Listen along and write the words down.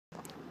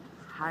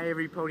Hi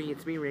everybody,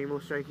 it's me, Rainbow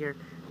Strike here.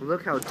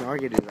 Look how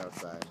dark it is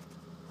outside.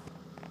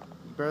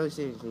 You barely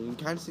see anything. You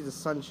can kind of see the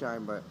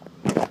sunshine, but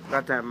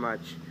not that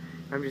much.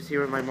 I'm just here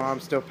with my mom,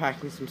 still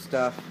packing some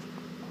stuff.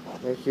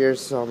 Right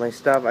here's all my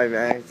stuff.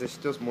 There's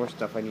still more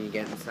stuff I need to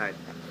get inside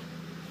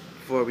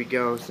before we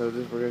go. So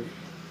we're gonna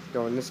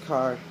go in this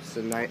car. It's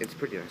a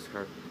pretty nice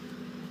car.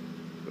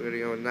 We're gonna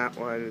go in that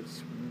one.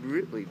 It's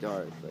really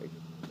dark, like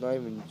not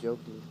even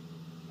joking.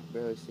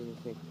 Barely see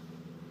anything.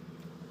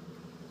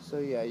 So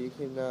yeah, you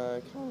can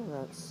kind of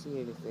not see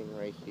anything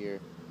right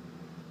here.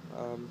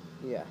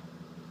 Yeah.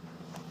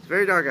 It's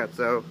very dark out,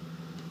 so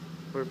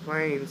we're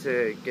planning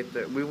to get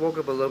the... We woke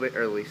up a little bit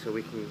early so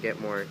we can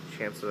get more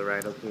chance of the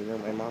ride. Okay, you know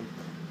my mom.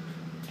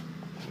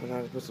 I'm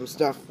gonna put some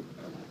stuff.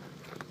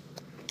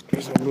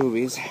 Here's our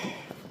movies.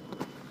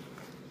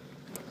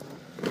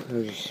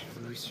 Movies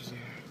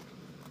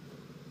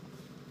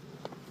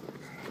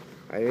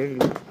are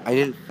there. I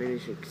didn't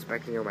finish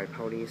expecting all my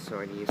ponies, so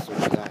I need to do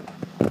that.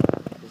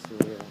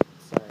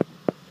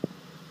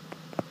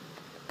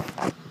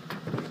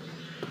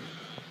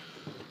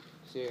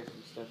 See some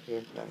stuff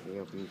here. Not the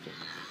open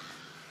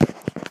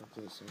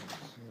Okay, so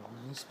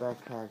this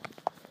backpack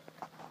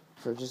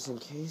for just in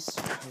case.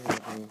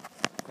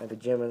 My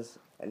pajamas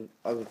and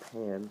other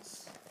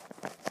pants.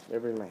 I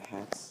bring my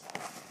hats.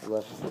 I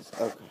left this.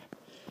 Okay.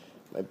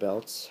 My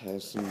belts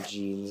have some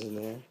jeans in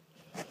there.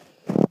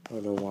 I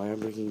don't know why I'm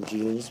bringing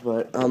jeans,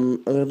 but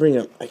I'm gonna bring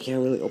them. I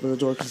can't really open the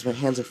door because my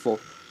hands are full.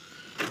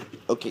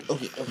 Okay.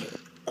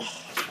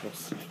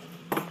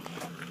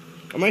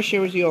 I might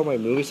share with you all my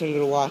movies I'm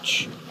gonna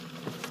watch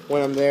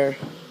when I'm there,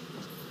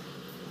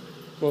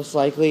 most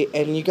likely.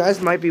 And you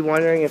guys might be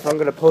wondering if I'm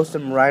gonna post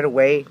them right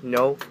away.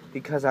 No,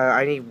 because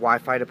I need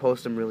Wi-Fi to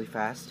post them really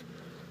fast.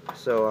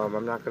 So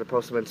I'm not gonna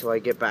post them until I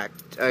get back.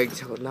 Till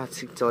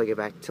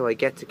I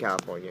get to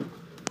California,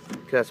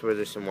 because that's where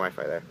there's some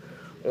Wi-Fi there.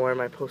 Or I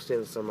might post it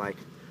in some like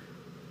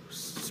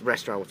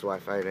restaurant with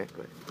Wi-Fi in it,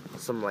 but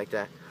something like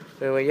that.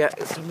 Anyway, yeah,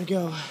 it's time to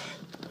go.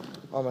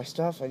 All my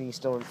stuff I need to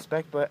still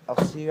inspect, but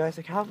I'll see you guys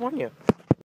in California.